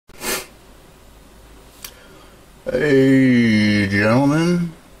Hey,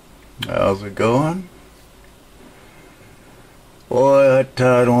 gentlemen, how's it going? Boy, I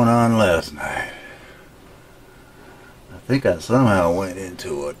tied one on last night. I think I somehow went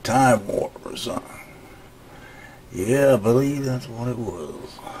into a time warp or something. Yeah, I believe that's what it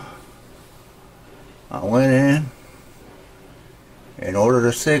was. I went in and ordered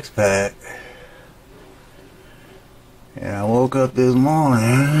a six-pack, and I woke up this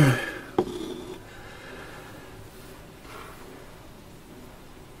morning.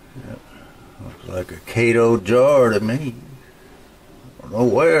 Looks like a Cato jar to me. I don't know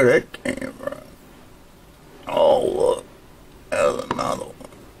where that came from. Oh, look. There's another one.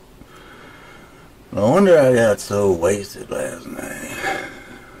 No wonder I got so wasted last night.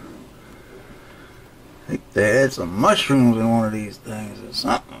 I think they had some mushrooms in one of these things or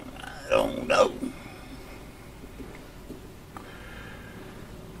something. I don't know.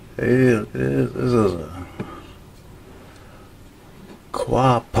 Hey, look at this. This is a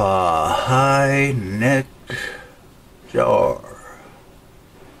Quapa high neck jar.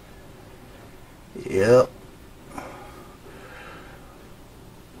 Yep.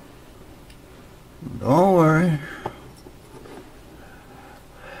 Don't worry.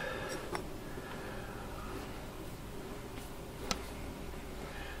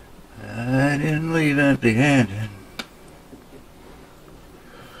 I didn't leave empty-handed.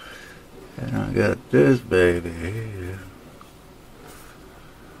 And I got this baby here.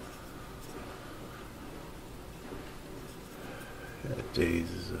 Got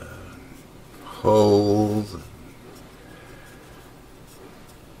these holes.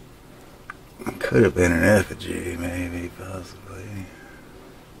 Could have been an effigy, maybe, possibly.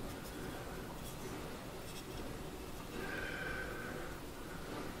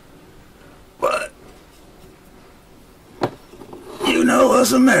 But, you know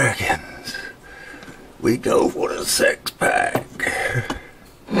us Americans, we go for the six-pack.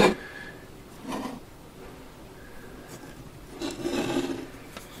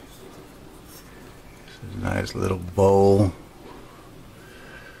 Nice little bowl.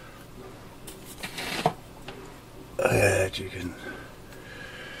 Look at that, you can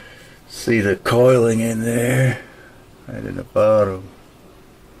see the coiling in there, right in the bottom.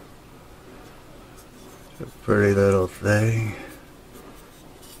 It's a pretty little thing.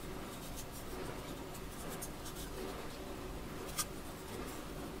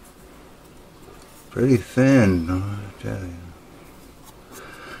 Pretty thin, I tell you.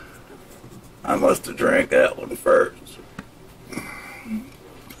 I must have drank that one first.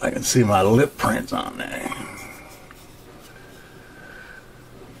 I can see my lip prints on there.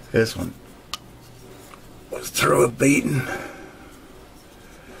 This one was through a beating.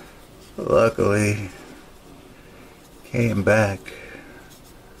 Luckily, came back.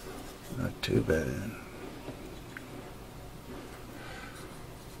 Not too bad.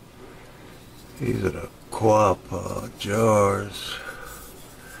 These are the Quapa jars.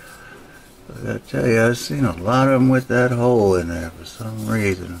 I tell you, I've seen a lot of them with that hole in there for some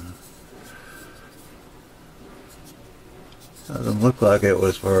reason. Doesn't look like it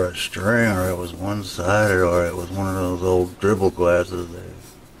was for a string, or it was one-sided, or it was one of those old dribble glasses they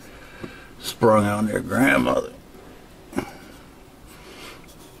sprung on their grandmother.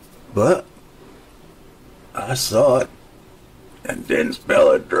 But I saw it and didn't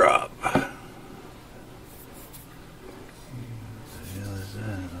smell a drop.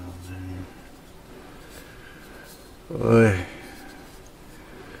 Boy,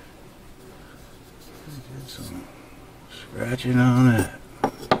 get some scratching on it.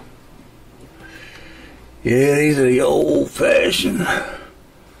 Yeah, these are the old-fashioned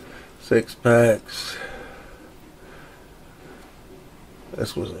six-packs.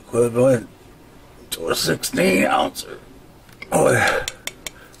 This was equivalent to a 16-ouncer. Boy,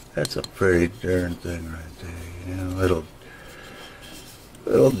 that's a pretty darn thing right there. You know,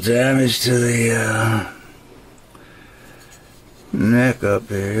 little damage to the neck up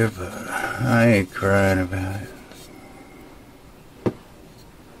here, but I ain't crying about it.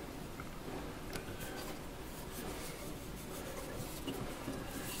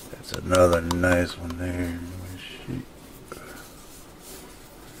 That's another nice one there.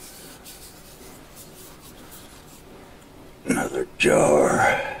 Another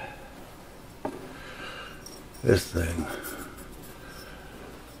jar. This thing.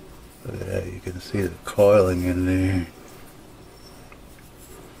 Look at that, you can see the coiling in there.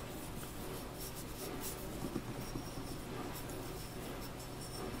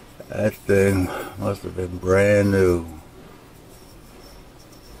 That thing must have been brand new.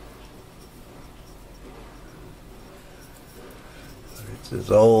 It's as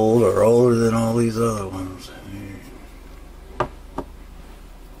old or older than all these other ones.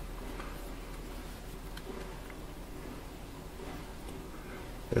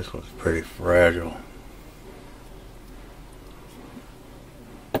 This one's pretty fragile.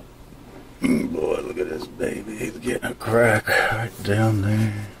 Boy, look at this baby. He's getting a crack right down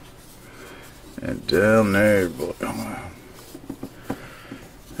there. And down there, boy.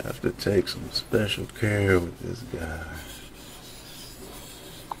 Have to take some special care with this guy.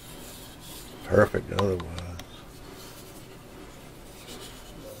 Perfect otherwise.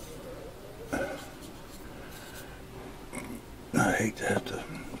 I hate to have to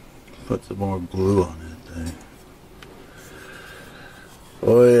put some more glue on that thing.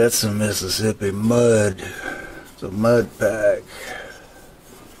 Boy, that's some Mississippi mud. It's a mud pack.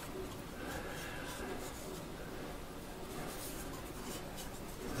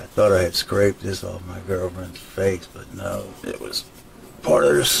 I thought I had scraped this off my girlfriend's face, but no, it was part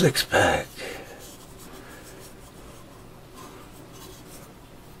of her six-pack.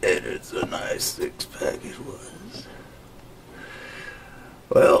 And it's a nice six-pack it was.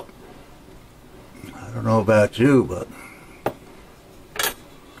 Well, I don't know about you, but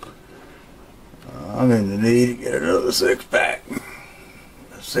I'm in the need to get another six-pack.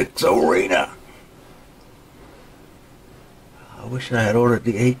 A six arena. I wish I had ordered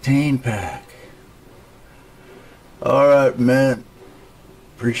the 18-pack. Alright, man.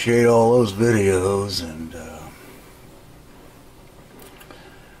 Appreciate all those videos, and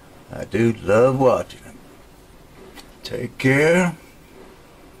I do love watching them. Take care.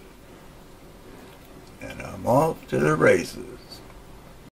 And I'm off to the races.